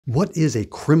What is a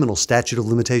criminal statute of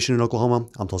limitation in Oklahoma?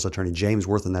 I'm Tulsa Attorney James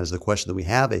Worth, and that is the question that we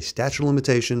have, a statute of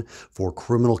limitation for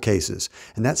criminal cases.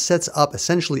 And that sets up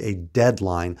essentially a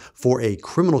deadline for a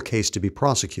criminal case to be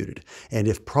prosecuted. And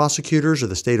if prosecutors or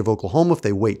the state of Oklahoma, if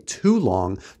they wait too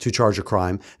long to charge a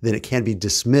crime, then it can be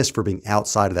dismissed for being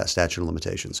outside of that statute of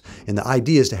limitations. And the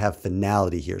idea is to have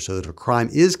finality here, so that if a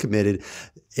crime is committed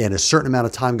and a certain amount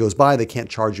of time goes by, they can't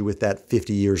charge you with that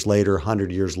 50 years later,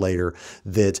 100 years later,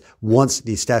 that once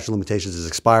the statute of limitations is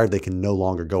expired, they can no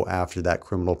longer go after that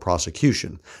criminal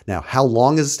prosecution. Now, how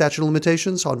long is the statute of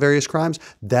limitations on various crimes?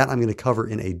 That I'm going to cover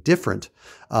in a different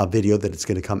video that it's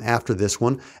going to come after this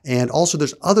one. And also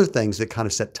there's other things that kind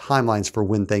of set timelines for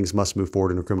when things must move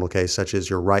forward in a criminal case, such as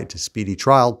your right to speedy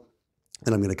trial.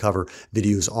 And I'm going to cover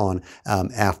videos on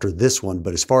after this one.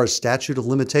 But as far as statute of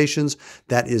limitations,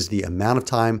 that is the amount of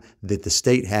time that the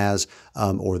state has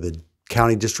or the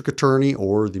county district attorney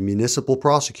or the municipal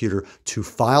prosecutor to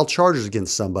file charges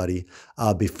against somebody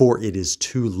before it is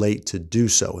too late to do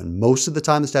so. And most of the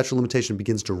time, the statute of limitation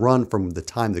begins to run from the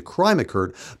time the crime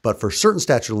occurred. But for certain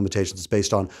statute of limitations, it's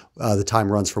based on the time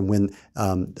runs from when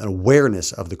an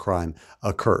awareness of the crime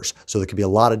occurs. So there could be a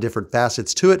lot of different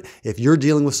facets to it. If you're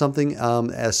dealing with something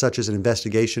as such as an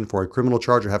investigation for a criminal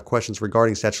charge or have questions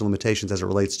regarding statute of limitations as it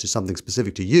relates to something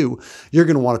specific to you, you're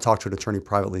going to want to talk to an attorney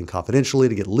privately and confidentially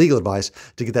to get legal advice.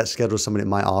 To get that scheduled with somebody at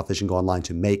my office, you can go online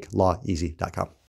to makelawEasy.com.